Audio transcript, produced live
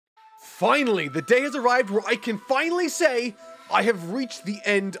Finally, the day has arrived where I can finally say I have reached the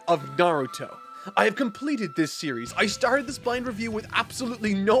end of Naruto. I have completed this series. I started this blind review with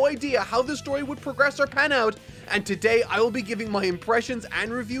absolutely no idea how the story would progress or pan out, and today I will be giving my impressions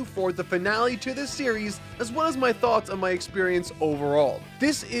and review for the finale to this series, as well as my thoughts on my experience overall.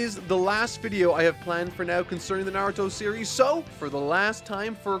 This is the last video I have planned for now concerning the Naruto series, so for the last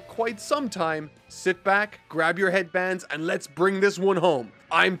time for quite some time, sit back, grab your headbands, and let's bring this one home.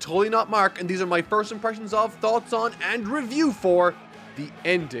 I'm totally not Mark, and these are my first impressions of, thoughts on, and review for the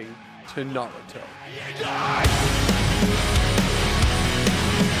ending to Naruto.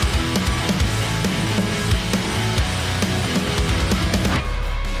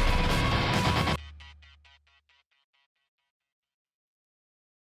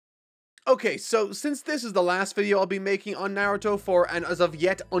 Okay, so since this is the last video I'll be making on Naruto for an as of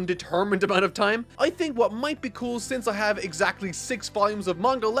yet undetermined amount of time, I think what might be cool, since I have exactly 6 volumes of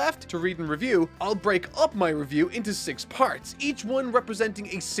manga left to read and review, I'll break up my review into 6 parts, each one representing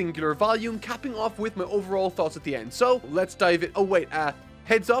a singular volume, capping off with my overall thoughts at the end. So let's dive in. Oh wait,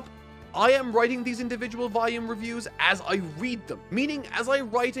 heads up, I am writing these individual volume reviews as I read them, meaning as I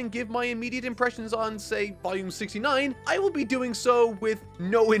write and give my immediate impressions on, say, volume 69, I will be doing so with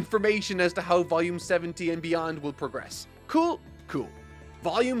no information as to how volume 70 and beyond will progress. Cool? Cool.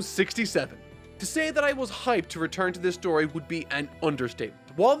 Volume 67. To say that I was hyped to return to this story would be an understatement.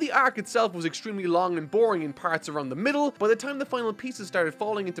 While the arc itself was extremely long and boring in parts around the middle, by the time the final pieces started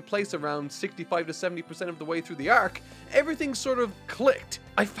falling into place around 65 to 70% of the way through the arc, everything sort of clicked.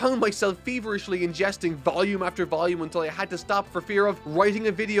 I found myself feverishly ingesting volume after volume until I had to stop for fear of writing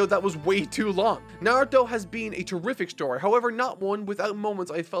a video that was way too long. Naruto has been a terrific story, however not one without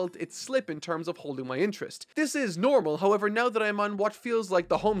moments I felt it slip in terms of holding my interest. This is normal, however now that I'm on what feels like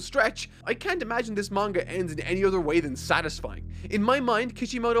the home stretch, I can't imagine this manga ends in any other way than satisfying. In my mind,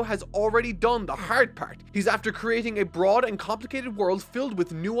 Kishimoto has already done the hard part. He's after creating a broad and complicated world filled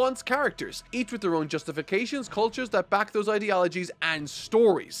with nuanced characters, each with their own justifications, cultures that back those ideologies, and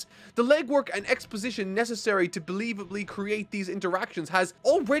stories. The legwork and exposition necessary to believably create these interactions has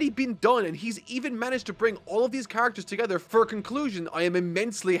already been done, and he's even managed to bring all of these characters together for a conclusion I am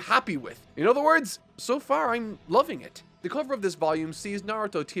immensely happy with. In other words, so far I'm loving it. The cover of this volume sees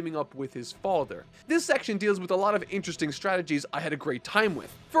Naruto teaming up with his father. This section deals with a lot of interesting strategies I had a great time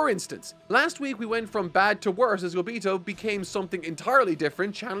with. For instance, last week we went from bad to worse as Obito became something entirely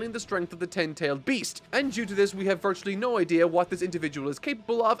different, channeling the strength of the 10-tailed beast. And due to this, we have virtually no idea what this individual is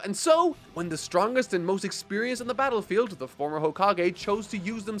capable of, and so, when the strongest and most experienced on the battlefield, the former Hokage, chose to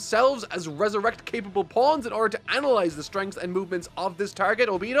use themselves as resurrect-capable pawns in order to analyze the strengths and movements of this target,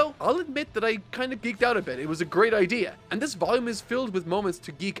 Obito, I'll admit that I kind of geeked out a bit. It was a great idea. And this volume is filled with moments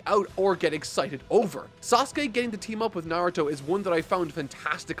to geek out or get excited over. Sasuke getting to team up with Naruto is one that I found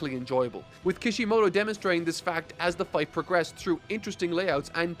fantastically enjoyable, with Kishimoto demonstrating this fact as the fight progressed through interesting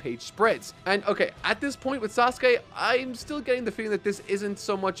layouts and page spreads. And okay, at this point with Sasuke, I'm still getting the feeling that this isn't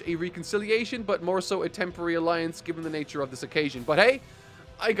so much a reconciliation, but more so a temporary alliance given the nature of this occasion. But hey,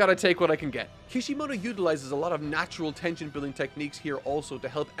 I gotta take what I can get. Kishimoto utilizes a lot of natural tension building techniques here also to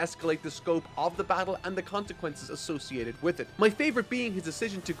help escalate the scope of the battle and the consequences associated with it. My favorite being his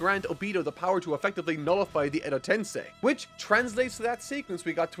decision to grant Obito the power to effectively nullify the Edo Tensei, which translates to that sequence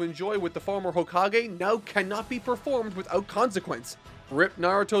we got to enjoy with the former Hokage now cannot be performed without consequence. Rip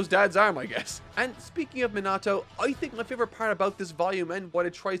Naruto's dad's arm, I guess. And speaking of Minato, I think my favorite part about this volume and what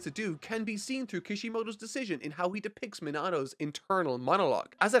it tries to do can be seen through Kishimoto's decision in how he depicts Minato's internal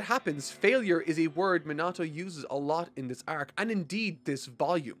monologue. As it happens, failure is a word Minato uses a lot in this arc, and indeed this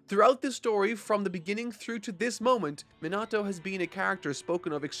volume. Throughout this story, from the beginning through to this moment, Minato has been a character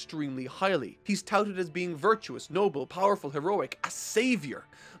spoken of extremely highly. He's touted as being virtuous, noble, powerful, heroic, a savior.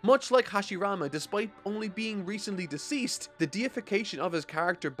 Much like Hashirama, despite only being recently deceased, the deification of his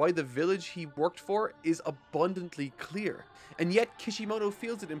character by the village he worked for is abundantly clear. And yet Kishimoto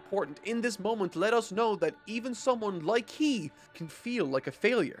feels it important in this moment to let us know that even someone like he can feel like a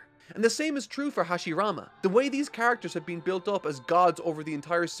failure. And the same is true for Hashirama. The way these characters have been built up as gods over the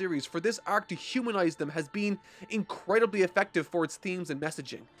entire series, for this arc to humanize them has been incredibly effective for its themes and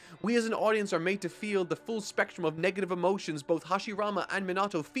messaging. We as an audience are made to feel the full spectrum of negative emotions both Hashirama and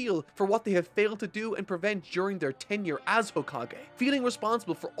Minato feel for what they have failed to do and prevent during their tenure as Hokage, feeling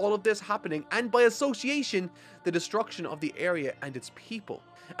responsible for all of this happening and by association, the destruction of the area and its people.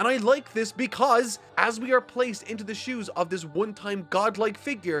 And I like this because, as we are placed into the shoes of this one-time godlike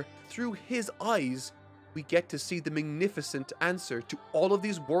figure, through his eyes, we get to see the magnificent answer to all of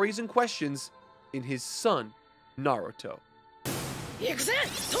these worries and questions in his son, Naruto.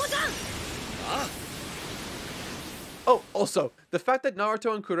 Oh, also, the fact that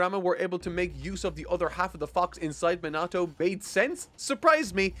Naruto and Kurama were able to make use of the other half of the fox inside Minato made sense,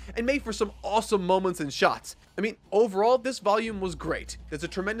 surprised me, and made for some awesome moments and shots. I mean, overall, this volume was great. There's a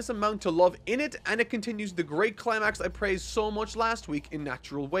tremendous amount to love in it, and it continues the great climax I praised so much last week in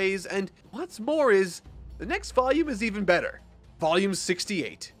natural ways, and what's more is, the next volume is even better. Volume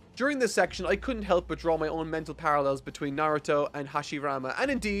 68. During this section, I couldn't help but draw my own mental parallels between Naruto and Hashirama, and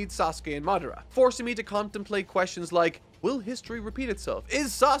indeed Sasuke and Madara, forcing me to contemplate questions like, will history repeat itself?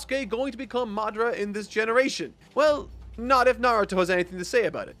 Is Sasuke going to become Madara in this generation? Well, not if Naruto has anything to say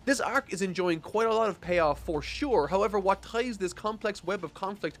about it. This arc is enjoying quite a lot of payoff for sure, however what ties this complex web of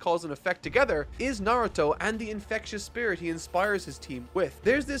conflict, cause and effect together is Naruto and the infectious spirit he inspires his team with.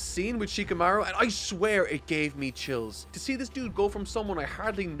 There's this scene with Shikamaru and I swear it gave me chills. To see this dude go from someone I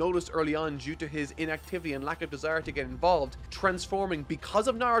hardly noticed early on due to his inactivity and lack of desire to get involved, transforming because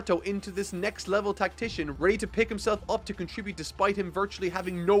of Naruto into this next level tactician ready to pick himself up to contribute despite him virtually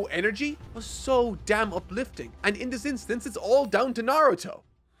having no energy, was so damn uplifting. And in this instance, it's all down to Naruto.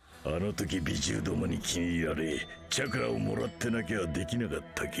 あの時美獣どもに気に入られ、チャクラをもらってなきゃできなかっ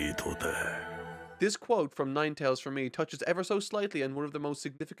た系統だ。 This quote from Ninetales for me touches ever so slightly on one of the most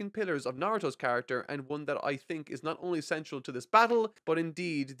significant pillars of Naruto's character, and one that I think is not only central to this battle, but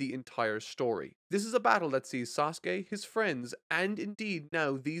indeed the entire story. This is a battle that sees Sasuke, his friends, and indeed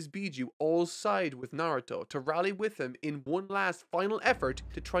now these Biju all side with Naruto to rally with him in one last final effort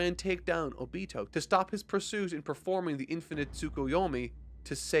to try and take down Obito, to stop his pursuit in performing the infinite Tsukuyomi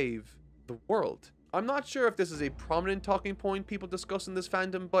to save the world. I'm not sure if this is a prominent talking point people discuss in this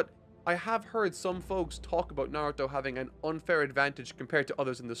fandom, but I have heard some folks talk about Naruto having an unfair advantage compared to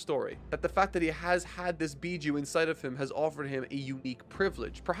others in the story. That the fact that he has had this Biju inside of him has offered him a unique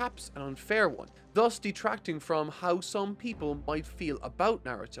privilege, perhaps an unfair one, thus detracting from how some people might feel about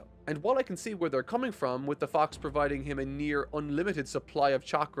Naruto. And while I can see where they're coming from, with the fox providing him a near unlimited supply of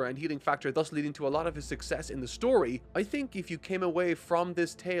chakra and healing factor, thus leading to a lot of his success in the story, I think if you came away from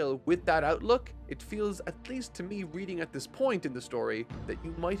this tale with that outlook, it feels, at least to me reading at this point in the story, that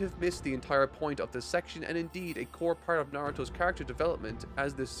you might have missed the entire point of this section and indeed a core part of Naruto's character development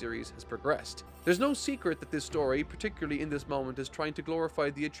as this series has progressed. There's no secret that this story, particularly in this moment, is trying to glorify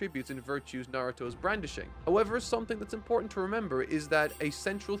the attributes and virtues Naruto is brandishing. However, something that's important to remember is that a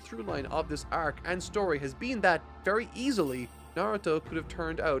central through line of this arc and story has been that, very easily, Naruto could have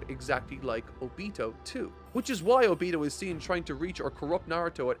turned out exactly like Obito too. Which is why Obito is seen trying to reach or corrupt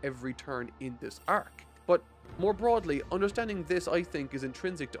Naruto at every turn in this arc. But more broadly, understanding this I think is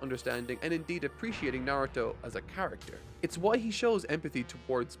intrinsic to understanding and indeed appreciating Naruto as a character. It's why he shows empathy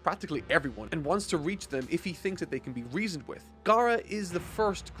towards practically everyone and wants to reach them if he thinks that they can be reasoned with. Gaara is the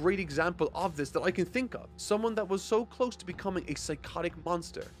first great example of this that I can think of. Someone that was so close to becoming a psychotic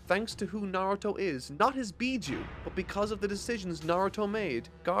monster. Thanks to who Naruto is, not his Biju, but because of the decisions Naruto made,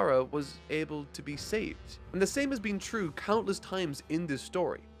 Gaara was able to be saved. And the same has been true countless times in this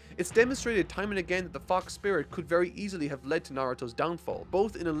story. It's demonstrated time and again that the fox spirit could very easily have led to Naruto's downfall,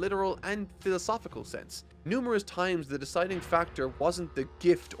 both in a literal and philosophical sense. Numerous times the deciding factor wasn't the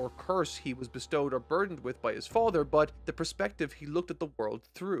gift or curse he was bestowed or burdened with by his father, but the perspective he looked at the world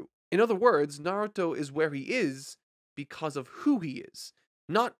through. In other words, Naruto is where he is because of who he is,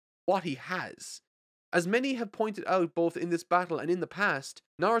 not what he has. As many have pointed out both in this battle and in the past,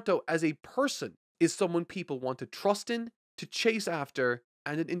 Naruto as a person is someone people want to trust in, to chase after,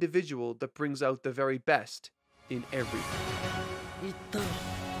 and an individual that brings out the very best in everyone.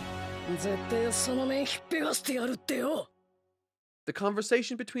 The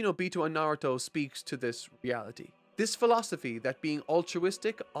conversation between Obito and Naruto speaks to this reality. This philosophy that being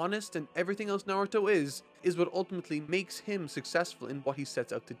altruistic, honest, and everything else Naruto is what ultimately makes him successful in what he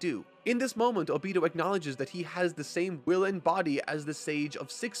sets out to do. In this moment, Obito acknowledges that he has the same will and body as the Sage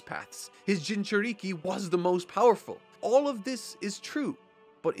of Six Paths. His Jinchuriki was the most powerful. All of this is true.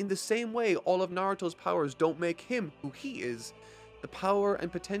 But in the same way all of Naruto's powers don't make him who he is, the power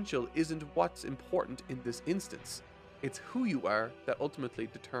and potential isn't what's important in this instance. It's who you are that ultimately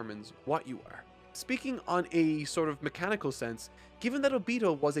determines what you are. Speaking on a sort of mechanical sense, given that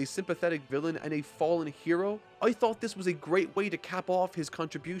Obito was a sympathetic villain and a fallen hero, I thought this was a great way to cap off his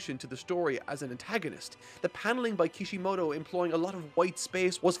contribution to the story as an antagonist. The paneling by Kishimoto employing a lot of white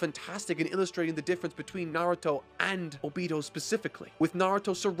space was fantastic in illustrating the difference between Naruto and Obito specifically. With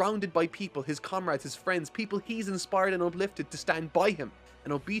Naruto surrounded by people, his comrades, his friends, people he's inspired and uplifted to stand by him,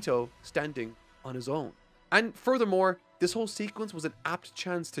 and Obito standing on his own. And furthermore, this whole sequence was an apt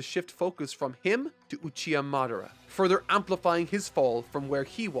chance to shift focus from him to Uchiha Madara, further amplifying his fall from where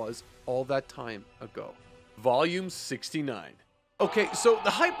he was all that time ago. Volume 69. Okay, so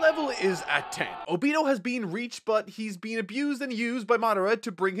the hype level is at 10. Obito has been reached, but he's been abused and used by Madara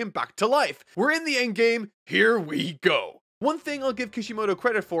to bring him back to life. We're in the endgame, here we go. One thing I'll give Kishimoto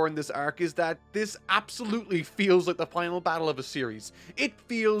credit for in this arc is that this absolutely feels like the final battle of a series. It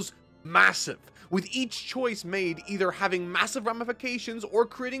feels massive, with each choice made either having massive ramifications or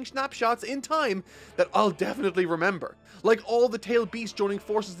creating snapshots in time that I'll definitely remember. Like all the tailed beasts joining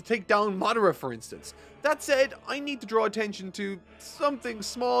forces to take down Madara, for instance. That said, I need to draw attention to something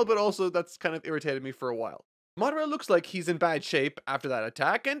small, but also that's kind of irritated me for a while. Madara looks like he's in bad shape after that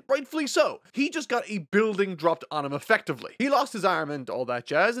attack, and rightfully so. He just got a building dropped on him effectively. He lost his arm and all that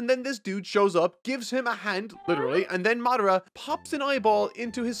jazz, and then this dude shows up, gives him a hand, literally, and then Madara pops an eyeball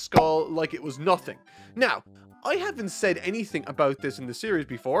into his skull like it was nothing. Now, I haven't said anything about this in the series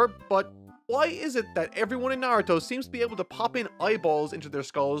before, but why is it that everyone in Naruto seems to be able to pop in eyeballs into their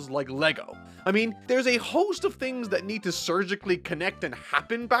skulls like Lego? I mean, there's a host of things that need to surgically connect and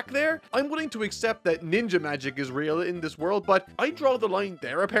happen back there. I'm willing to accept that ninja magic is real in this world, but I draw the line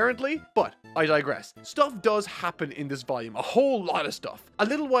there apparently. But I digress. Stuff does happen in this volume, a whole lot of stuff. A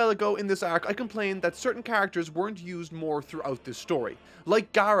little while ago in this arc, I complained that certain characters weren't used more throughout this story.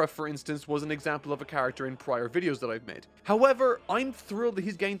 Like Gaara, for instance, was an example of a character in prior videos that I've made. However, I'm thrilled that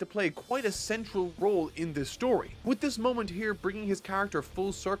he's getting to play quite a central role in this story, with this moment here bringing his character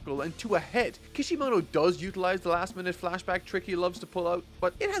full circle and to a head. Kishimoto does utilize the last minute flashback trick he loves to pull out,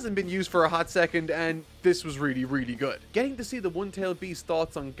 but it hasn't been used for a hot second, and this was really, really good. Getting to see the one-tailed beast's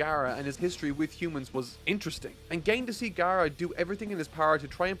thoughts on Gaara and his history with humans was interesting, and getting to see Gaara do everything in his power to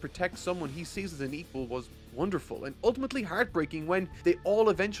try and protect someone he sees as an equal was wonderful, and ultimately heartbreaking when they all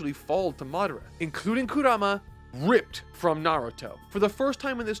eventually fall to Madara, including Kurama, ripped from Naruto. For the first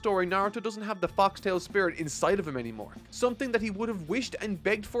time in this story, Naruto doesn't have the foxtail spirit inside of him anymore. Something that he would have wished and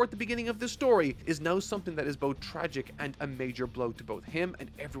begged for at the beginning of this story is now something that is both tragic and a major blow to both him and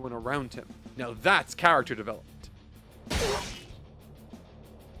everyone around him. Now that's character development.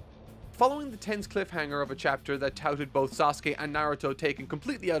 Following the tense cliffhanger of a chapter that touted both Sasuke and Naruto taken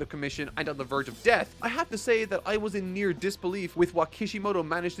completely out of commission and on the verge of death, I have to say that I was in near disbelief with what Kishimoto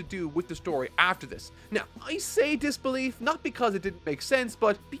managed to do with the story after this. Now, I say disbelief not because it didn't make sense,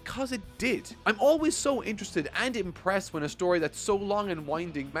 but because it did. I'm always so interested and impressed when a story that's so long and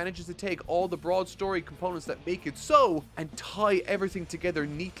winding manages to take all the broad story components that make it so and tie everything together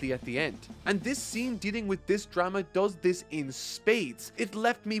neatly at the end. And this scene dealing with this drama does this in spades. It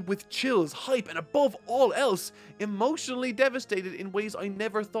left me with chills, hype, and above all else, emotionally devastated in ways I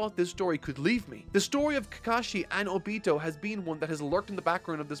never thought this story could leave me. The story of Kakashi and Obito has been one that has lurked in the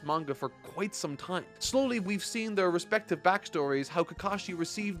background of this manga for quite some time. Slowly, we've seen their respective backstories, how Kakashi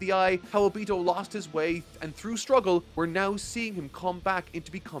received the eye, how Obito lost his way, and through struggle, we're now seeing him come back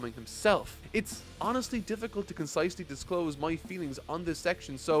into becoming himself. It's honestly difficult to concisely disclose my feelings on this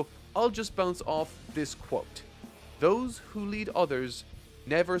section, so I'll just bounce off this quote. "Those who lead others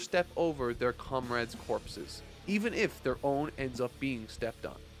never step over their comrades' corpses, even if their own ends up being stepped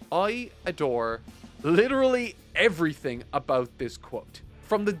on." I adore literally everything about this quote.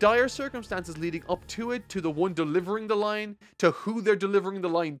 From the dire circumstances leading up to it, to the one delivering the line, to who they're delivering the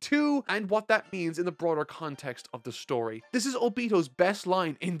line to, and what that means in the broader context of the story. This is Obito's best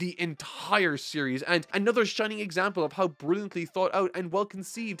line in the entire series, and another shining example of how brilliantly thought out and well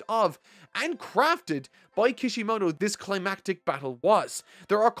conceived of and crafted by Kishimoto this climactic battle was.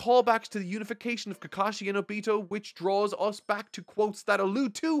 There are callbacks to the unification of Kakashi and Obito, which draws us back to quotes that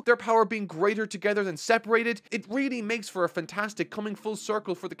allude to their power being greater together than separated. It really makes for a fantastic coming full circle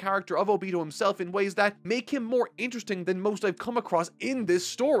for the character of Obito himself in ways that make him more interesting than most I've come across in this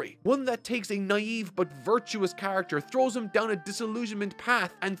story. One that takes a naive but virtuous character, throws him down a disillusionment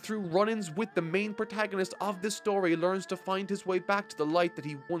path, and through run-ins with the main protagonist of this story learns to find his way back to the light that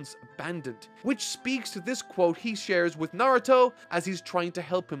he once abandoned. Which speaks to this quote he shares with Naruto as he's trying to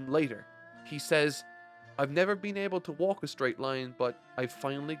help him later. He says, "I've never been able to walk a straight line, but I've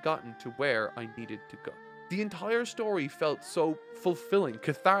finally gotten to where I needed to go." The entire story felt so fulfilling,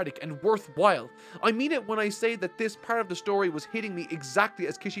 cathartic, and worthwhile. I mean it when I say that this part of the story was hitting me exactly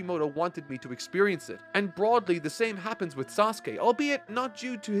as Kishimoto wanted me to experience it. And broadly, the same happens with Sasuke, albeit not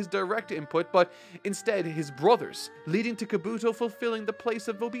due to his direct input, but instead his brothers, leading to Kabuto fulfilling the place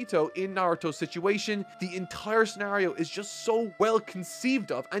of Obito in Naruto's situation. The entire scenario is just so well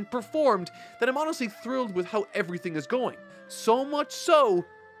conceived of and performed that I'm honestly thrilled with how everything is going. So much so,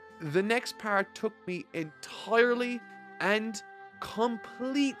 the next part took me entirely and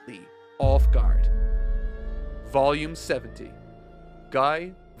completely off guard. Volume 70,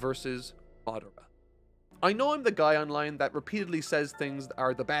 Guy versus Madara. I know I'm the guy online that repeatedly says things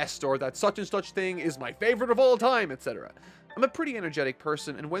are the best, or that such and such thing is my favorite of all time, etc. I'm a pretty energetic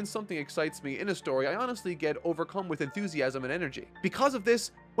person, and when something excites me in a story, I honestly get overcome with enthusiasm and energy. Because of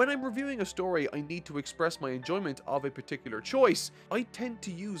this, when I'm reviewing a story I need to express my enjoyment of a particular choice, I tend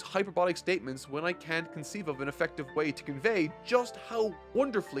to use hyperbolic statements when I can't conceive of an effective way to convey just how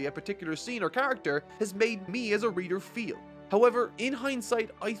wonderfully a particular scene or character has made me as a reader feel. However, in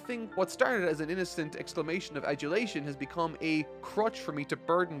hindsight, I think what started as an innocent exclamation of adulation has become a crutch for me to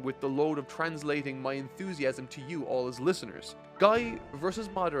burden with the load of translating my enthusiasm to you all as listeners. Guy versus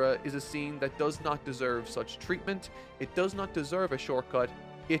Madara is a scene that does not deserve such treatment. It does not deserve a shortcut.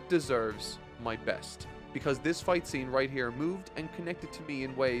 It deserves my best. Because this fight scene right here moved and connected to me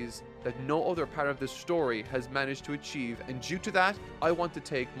in ways that no other part of this story has managed to achieve, and due to that, I want to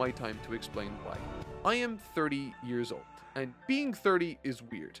take my time to explain why. I am 30 years old. And being 30 is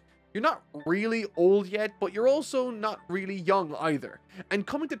weird. You're not really old yet, but you're also not really young either. And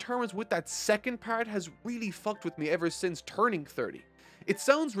coming to terms with that second part has really fucked with me ever since turning 30. It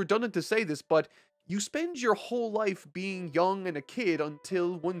sounds redundant to say this, but you spend your whole life being young and a kid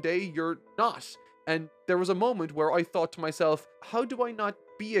until one day you're not. And there was a moment where I thought to myself, how do I not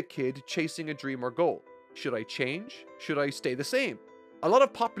be a kid chasing a dream or goal? Should I change? Should I stay the same? A lot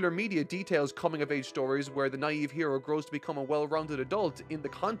of popular media details coming-of-age stories where the naive hero grows to become a well-rounded adult in the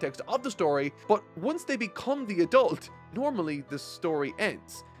context of the story, but once they become the adult, normally the story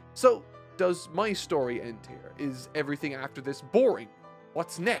ends. So, does my story end here? Is everything after this boring?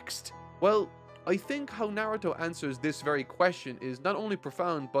 What's next? Well, I think how Naruto answers this very question is not only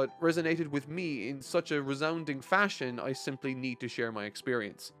profound, but resonated with me in such a resounding fashion, I simply need to share my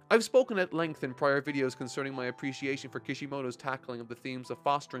experience. I've spoken at length in prior videos concerning my appreciation for Kishimoto's tackling of the themes of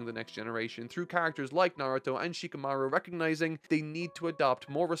fostering the next generation through characters like Naruto and Shikamaru recognizing they need to adopt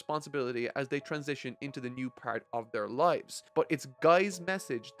more responsibility as they transition into the new part of their lives. But it's Guy's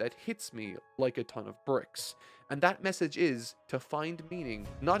message that hits me like a ton of bricks. And that message is to find meaning,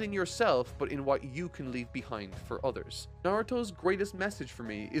 not in yourself, but in what you can leave behind for others. Naruto's greatest message for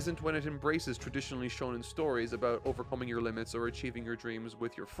me isn't when it embraces traditionally shonen stories about overcoming your limits or achieving your dreams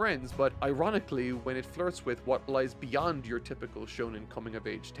with your friends, but ironically when it flirts with what lies beyond your typical shonen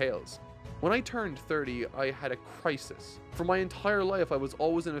coming-of-age tales. When I turned 30, I had a crisis. For my entire life, I was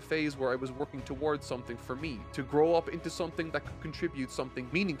always in a phase where I was working towards something for me, to grow up into something that could contribute something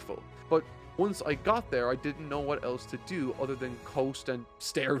meaningful. But once I got there, I didn't know what else to do other than coast and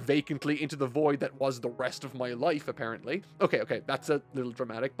stare vacantly into the void that was the rest of my life, apparently. Okay, that's a little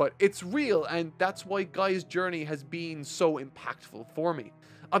dramatic, but it's real, and that's why Guy's journey has been so impactful for me.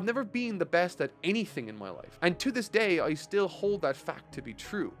 I've never been the best at anything in my life, and to this day, I still hold that fact to be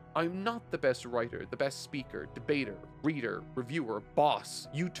true. I'm not the best writer, the best speaker, debater, reader, reviewer, boss,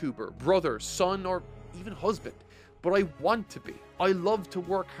 YouTuber, brother, son, or even husband. But I want to be. I love to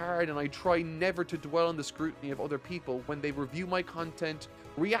work hard, and I try never to dwell on the scrutiny of other people when they review my content,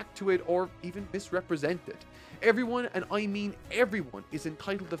 react to it, or even misrepresent it. Everyone, and I mean everyone, is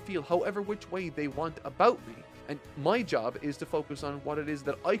entitled to feel however which way they want about me, and my job is to focus on what it is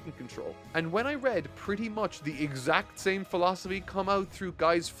that I can control. And when I read pretty much the exact same philosophy come out through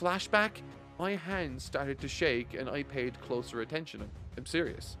Guy's flashback, my hands started to shake and I paid closer attention. I'm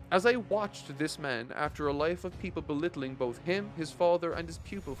serious. As I watched this man, after a life of people belittling both him, his father, and his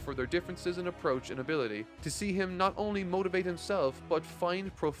pupil for their differences in approach and ability, to see him not only motivate himself, but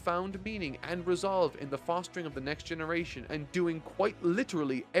find profound meaning and resolve in the fostering of the next generation, and doing quite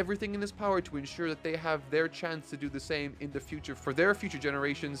literally everything in his power to ensure that they have their chance to do the same in the future for their future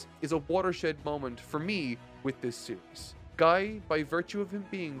generations, is a watershed moment for me with this series. Guy, by virtue of him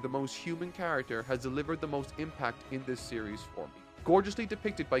being the most human character, has delivered the most impact in this series for me. Gorgeously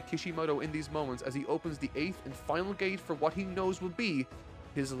depicted by Kishimoto in these moments as he opens the 8th and final gate for what he knows will be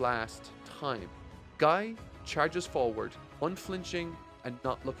his last time. Guy charges forward, unflinching and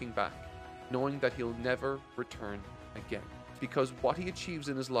not looking back, knowing that he'll never return again. Because what he achieves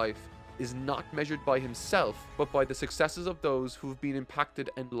in his life is not measured by himself, but by the successes of those who've been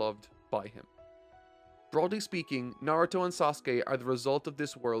impacted and loved by him. Broadly speaking, Naruto and Sasuke are the result of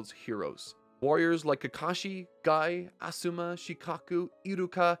this world's heroes. Warriors like Kakashi, Guy, Asuma, Shikaku,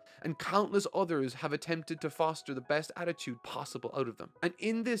 Iruka, and countless others have attempted to foster the best attitude possible out of them. And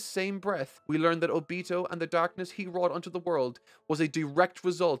in this same breath, we learn that Obito and the darkness he wrought onto the world was a direct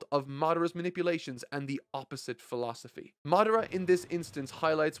result of Madara's manipulations and the opposite philosophy. Madara in this instance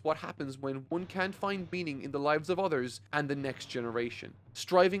highlights what happens when one can't find meaning in the lives of others and the next generation,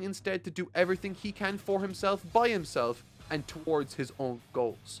 striving instead to do everything he can for himself by himself and towards his own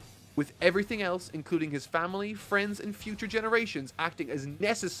goals. with everything else, including his family, friends, and future generations, acting as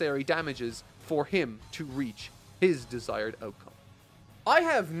necessary damages for him to reach his desired outcome. I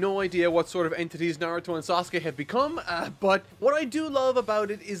have no idea what sort of entities Naruto and Sasuke have become, but what I do love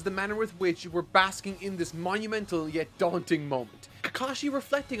about it is the manner with which we're basking in this monumental yet daunting moment. Kakashi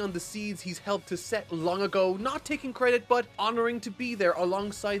reflecting on the seeds he's helped to set long ago, not taking credit but honoring to be there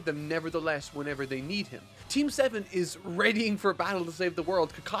alongside them nevertheless whenever they need him. Team 7 is readying for battle to save the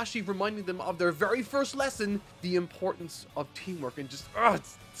world, Kakashi reminding them of their very first lesson, the importance of teamwork, and just,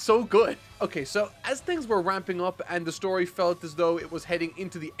 it's so good. Okay, so as things were ramping up and the story felt as though it was heading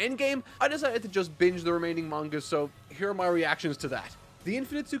into the endgame, I decided to just binge the remaining manga, so here are my reactions to that. The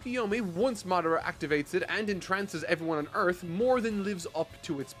Infinite Tsukiyomi, once Madara activates it and entrances everyone on Earth, more than lives up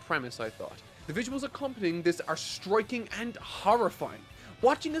to its premise, I thought. The visuals accompanying this are striking and horrifying.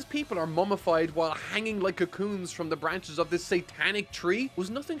 Watching as people are mummified while hanging like cocoons from the branches of this satanic tree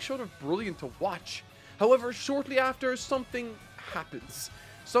was nothing short of brilliant to watch. However, shortly after, something happens.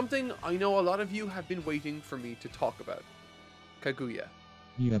 Something I know a lot of you have been waiting for me to talk about. Kaguya.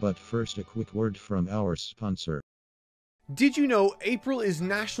 Yeah, but first a quick word from our sponsor. Did you know April is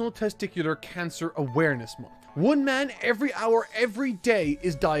National Testicular Cancer Awareness Month? One man every hour, every day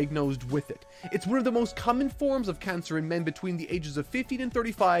is diagnosed with it. It's one of the most common forms of cancer in men between the ages of 15 and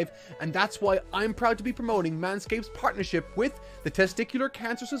 35, and that's why I'm proud to be promoting Manscaped's partnership with the Testicular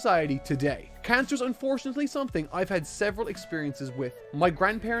Cancer Society today. Cancer is unfortunately something I've had several experiences with. My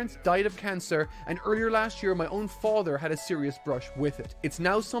grandparents died of cancer, and earlier last year my own father had a serious brush with it. It's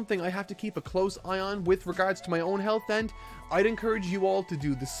now something I have to keep a close eye on with regards to my own health, and I'd encourage you all to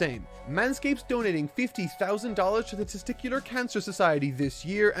do the same. Manscaped's donating $50,000 to the Testicular Cancer Society this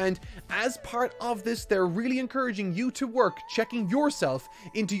year, and as part of this, they're really encouraging you to work checking yourself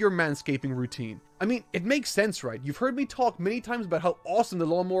into your manscaping routine. I mean, it makes sense, right? You've heard me talk many times about how awesome the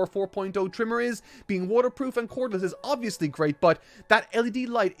Lawnmower 4.0 trimmer is. Being waterproof and cordless is obviously great, but that LED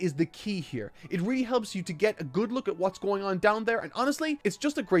light is the key here. It really helps you to get a good look at what's going on down there, and honestly, it's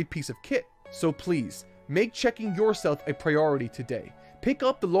just a great piece of kit. So please, make checking yourself a priority today. Pick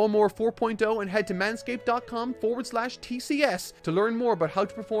up the Lawnmower 4.0 and head to manscaped.com/TCS to learn more about how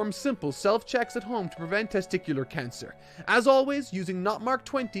to perform simple self-checks at home to prevent testicular cancer. As always, using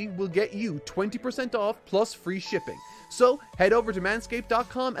NotMark20 will get you 20% off plus free shipping. So head over to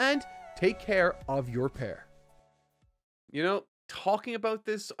manscaped.com and take care of your pair. You know, talking about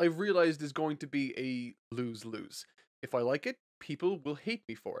this, I've realized is going to be a lose-lose. If I like it, people will hate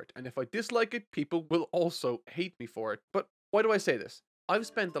me for it. And if I dislike it, people will also hate me for it. But why do I say this? I've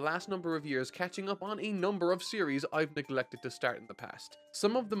spent the last number of years catching up on a number of series I've neglected to start in the past.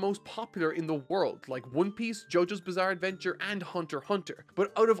 Some of the most popular in the world, like One Piece, JoJo's Bizarre Adventure, and Hunter x Hunter.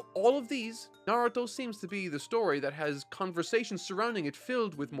 But out of all of these, Naruto seems to be the story that has conversations surrounding it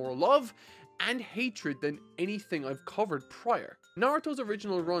filled with more love and hatred than anything I've covered prior. Naruto's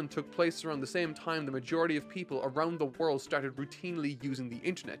original run took place around the same time the majority of people around the world started routinely using the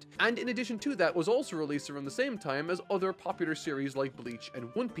internet, and in addition to that was also released around the same time as other popular series like Bleach and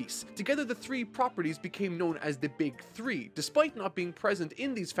One Piece. Together the three properties became known as the Big Three. Despite not being present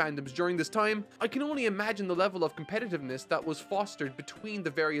in these fandoms during this time, I can only imagine the level of competitiveness that was fostered between the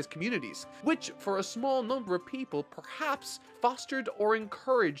various communities, which for a small number of people perhaps fostered or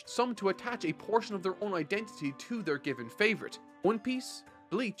encouraged some to attach a portion of their own identity to their given favorite. One Piece,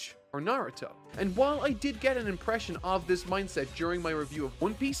 Bleach, or Naruto. And while I did get an impression of this mindset during my review of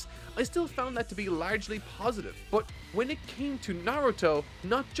One Piece, I still found that to be largely positive. But when it came to Naruto,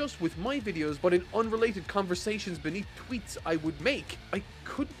 not just with my videos, but in unrelated conversations beneath tweets I would make, I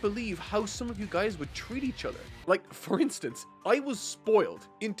couldn't believe how some of you guys would treat each other. Like, for instance, I was spoiled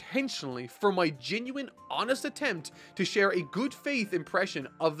intentionally for my genuine, honest attempt to share a good faith impression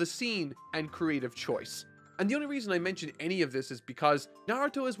of the scene and creative choice. And the only reason I mention any of this is because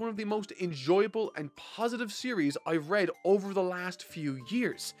Naruto is one of the most enjoyable and positive series I've read over the last few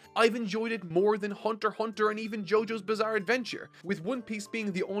years. I've enjoyed it more than Hunter x Hunter and even JoJo's Bizarre Adventure, with One Piece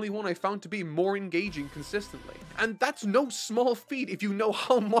being the only one I found to be more engaging consistently. And that's no small feat if you know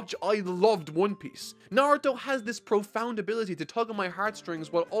how much I loved One Piece. Naruto has this profound ability to tug on my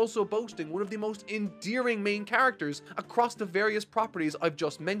heartstrings while also boasting one of the most endearing main characters across the various properties I've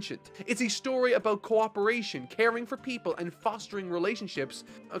just mentioned. It's a story about cooperation, caring for people, and fostering relationships.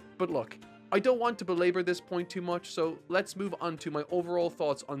 But look, I don't want to belabor this point too much, so let's move on to my overall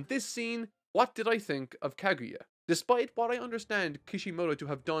thoughts on this scene. What did I think of Kaguya? Despite what I understand Kishimoto to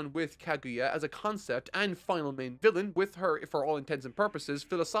have done with Kaguya as a concept and final main villain, with her, for all intents and purposes,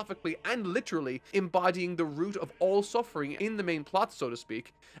 philosophically and literally embodying the root of all suffering in the main plot, so to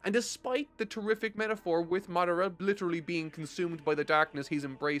speak, and despite the terrific metaphor with Madara literally being consumed by the darkness he's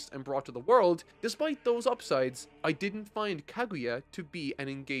embraced and brought to the world, despite those upsides, I didn't find Kaguya to be an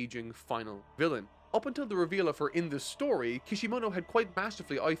engaging final villain. Up until the reveal of her in this story, Kishimoto had quite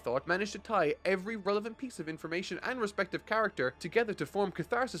masterfully, I thought, managed to tie every relevant piece of information and respective character together to form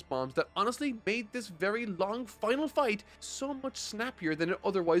catharsis bombs that honestly made this very long final fight so much snappier than it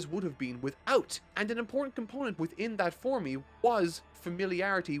otherwise would have been without. And an important component within that for me was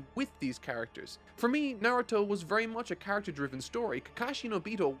familiarity with these characters. For me, Naruto was very much a character-driven story. Kakashi and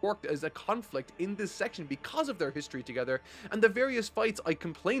Obito worked as a conflict in this section because of their history together, and the various fights I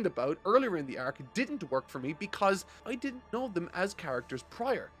complained about earlier in the arc didn't work for me because I didn't know them as characters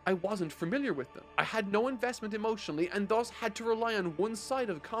prior. I wasn't familiar with them. I had no investment emotionally and thus had to rely on one side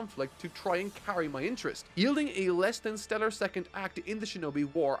of the conflict to try and carry my interest, yielding a less than stellar second act in the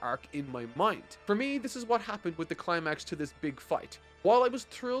Shinobi War arc in my mind. For me, this is what happened with the climax to this big fight. While I was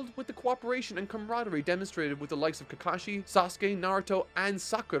thrilled with the cooperation and camaraderie demonstrated with the likes of Kakashi, Sasuke, Naruto, and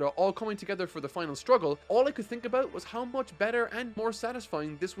Sakura all coming together for the final struggle, all I could think about was how much better and more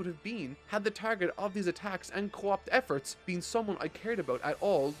satisfying this would have been had the target of these attacks and co-opt efforts been someone I cared about at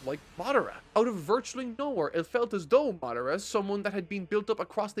all, like Madara. Out of virtually nowhere, it felt as though Madara, someone that had been built up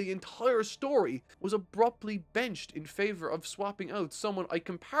across the entire story, was abruptly benched in favor of swapping out someone I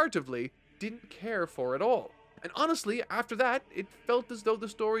comparatively didn't care for at all. And honestly, after that, it felt as though the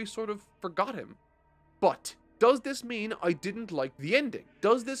story sort of forgot him. But does this mean I didn't like the ending?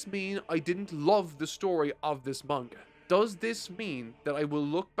 Does this mean I didn't love the story of this manga? Does this mean that I will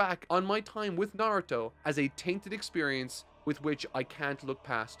look back on my time with Naruto as a tainted experience with which I can't look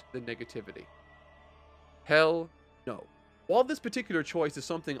past the negativity? Hell no. While this particular choice is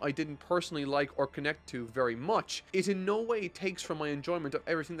something I didn't personally like or connect to very much, it in no way takes from my enjoyment of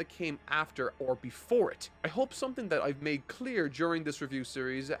everything that came after or before it. I hope something that I've made clear during this review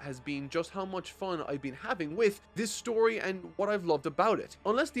series has been just how much fun I've been having with this story and what I've loved about it.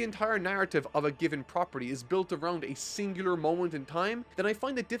 Unless the entire narrative of a given property is built around a singular moment in time, then I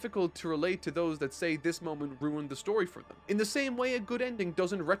find it difficult to relate to those that say this moment ruined the story for them. In the same way a good ending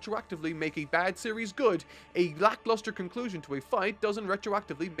doesn't retroactively make a bad series good, a lackluster conclusion to a fight doesn't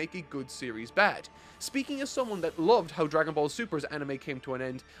retroactively make a good series bad. Speaking as someone that loved how Dragon Ball Super's anime came to an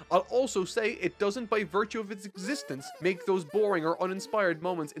end, I'll also say it doesn't by virtue of its existence make those boring or uninspired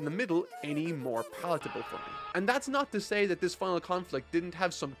moments in the middle any more palatable for me. And that's not to say that this final conflict didn't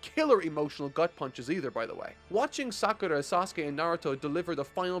have some killer emotional gut punches either, by the way. Watching Sakura, Sasuke, and Naruto deliver the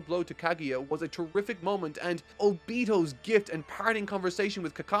final blow to Kaguya was a terrific moment, and Obito's gift and parting conversation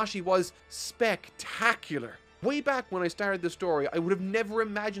with Kakashi was spectacular. Way back when I started the story, I would have never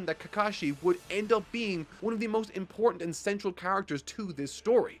imagined that Kakashi would end up being one of the most important and central characters to this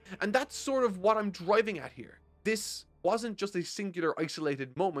story. And that's sort of what I'm driving at here. This wasn't just a singular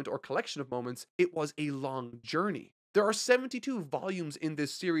isolated moment or collection of moments, it was a long journey. There are 72 volumes in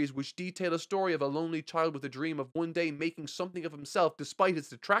this series which detail a story of a lonely child with a dream of one day making something of himself despite its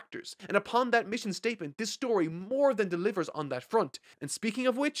detractors. And upon that mission statement, this story more than delivers on that front. And speaking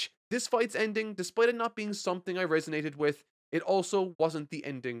of which, this fight's ending, despite it not being something I resonated with, it also wasn't the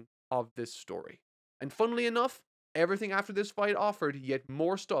ending of this story. And funnily enough, everything after this fight offered yet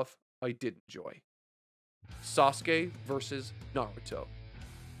more stuff I did enjoy. Sasuke versus Naruto.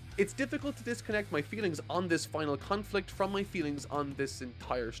 It's difficult to disconnect my feelings on this final conflict from my feelings on this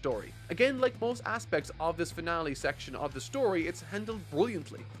entire story. Again, like most aspects of this finale section of the story, it's handled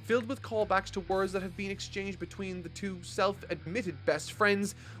brilliantly, filled with callbacks to words that have been exchanged between the two self-admitted best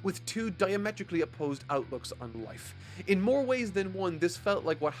friends with two diametrically opposed outlooks on life. In more ways than one, this felt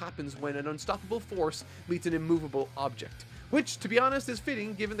like what happens when an unstoppable force meets an immovable object. Which, to be honest, is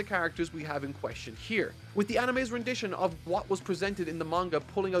fitting given the characters we have in question here. With the anime's rendition of what was presented in the manga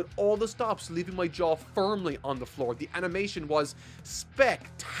pulling out all the stops, leaving my jaw firmly on the floor, the animation was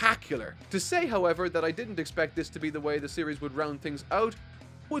spectacular. To say, however, that I didn't expect this to be the way the series would round things out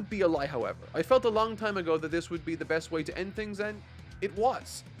would be a lie, however. I felt a long time ago that this would be the best way to end things, and it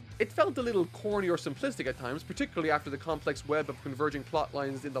was. It felt a little corny or simplistic at times, particularly after the complex web of converging plot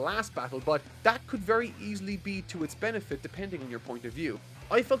lines in the last battle, but that could very easily be to its benefit depending on your point of view.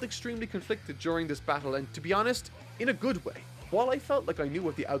 I felt extremely conflicted during this battle, and to be honest, in a good way. While I felt like I knew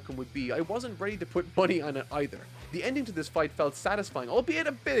what the outcome would be, I wasn't ready to put money on it either. The ending to this fight felt satisfying, albeit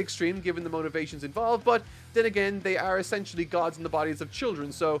a bit extreme given the motivations involved, but then again, they are essentially gods in the bodies of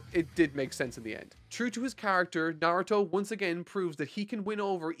children, so it did make sense in the end. True to his character, Naruto once again proves that he can win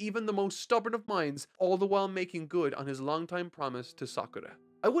over even the most stubborn of minds, all the while making good on his longtime promise to Sakura.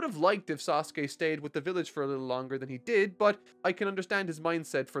 I would have liked if Sasuke stayed with the village for a little longer than he did, but I can understand his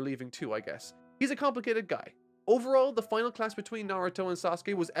mindset for leaving too, I guess. He's a complicated guy. Overall, the final clash between Naruto and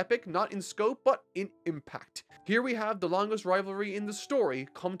Sasuke was epic, not in scope, but in impact. Here we have the longest rivalry in the story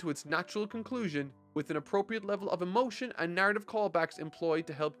come to its natural conclusion, with an appropriate level of emotion and narrative callbacks employed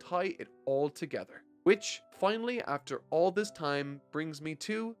to help tie it all together. Which, finally, after all this time, brings me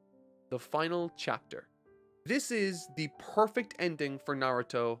to the final chapter. This is the perfect ending for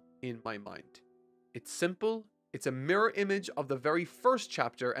Naruto in my mind. It's simple, it's a mirror image of the very first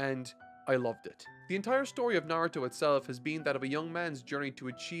chapter, and I loved it. The entire story of Naruto itself has been that of a young man's journey to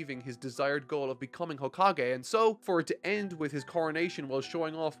achieving his desired goal of becoming Hokage, and so for it to end with his coronation while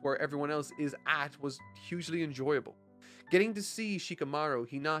showing off where everyone else is at was hugely enjoyable. Getting to see Shikamaru,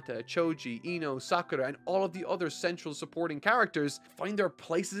 Hinata, Choji, Ino, Sakura, and all of the other central supporting characters find their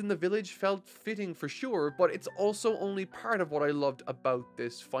places in the village felt fitting for sure, but it's also only part of what I loved about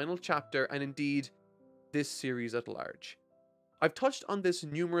this final chapter, and indeed, this series at large. I've touched on this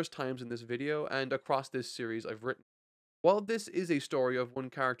numerous times in this video and across this series I've written. While this is a story of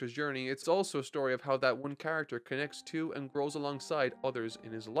one character's journey, it's also a story of how that one character connects to and grows alongside others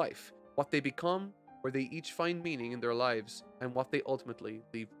in his life. What they become, where they each find meaning in their lives, and what they ultimately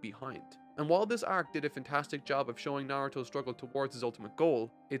leave behind. And while this arc did a fantastic job of showing Naruto's struggle towards his ultimate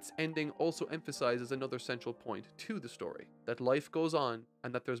goal, its ending also emphasizes another central point to the story, that life goes on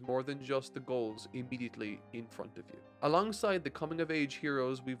and that there's more than just the goals immediately in front of you. Alongside the coming-of-age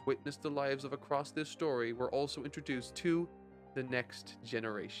heroes we've witnessed the lives of across this story, we're also introduced to the next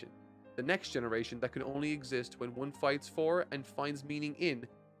generation. The next generation that can only exist when one fights for and finds meaning in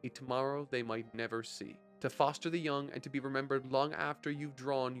a tomorrow they might never see. To foster the young and to be remembered long after you've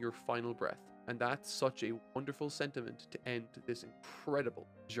drawn your final breath. And that's such a wonderful sentiment to end this incredible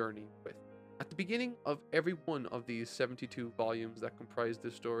journey with. At the beginning of every one of these 72 volumes that comprise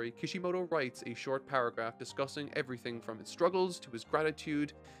this story, Kishimoto writes a short paragraph discussing everything from his struggles to his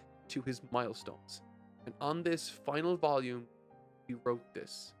gratitude to his milestones. And on this final volume, he wrote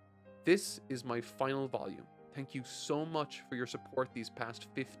this. This is my final volume. Thank you so much for your support these past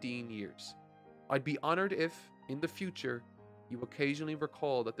 15 years. I'd be honored if, in the future, you occasionally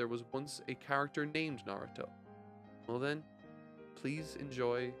recall that there was once a character named Naruto. Well then, please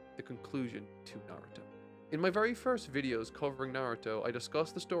enjoy the conclusion to Naruto. In my very first videos covering Naruto, I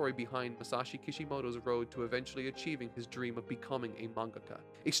discussed the story behind Masashi Kishimoto's road to eventually achieving his dream of becoming a mangaka.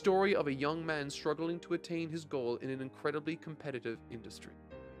 A story of a young man struggling to attain his goal in an incredibly competitive industry.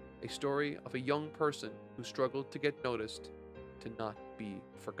 A story of a young person who struggled to get noticed, to not be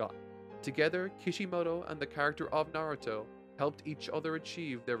forgotten. Together, Kishimoto and the character of Naruto helped each other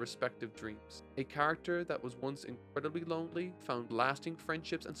achieve their respective dreams. A character that was once incredibly lonely found lasting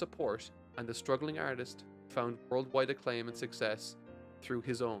friendships and support, and the struggling artist found worldwide acclaim and success through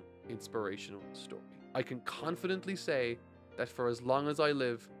his own inspirational story. I can confidently say that for as long as I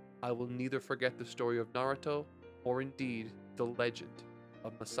live, I will neither forget the story of Naruto or indeed the legend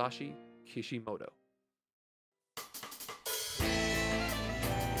of Masashi Kishimoto.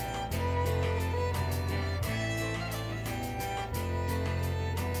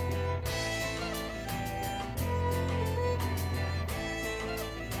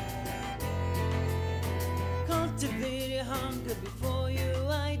 Cultivate your hunger before you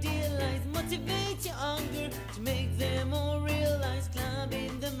idealize. Motivate your hunger to make them all realize.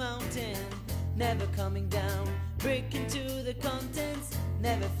 Climbing the mountain, never coming down. Break into the contents,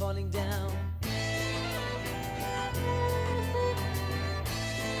 never falling down.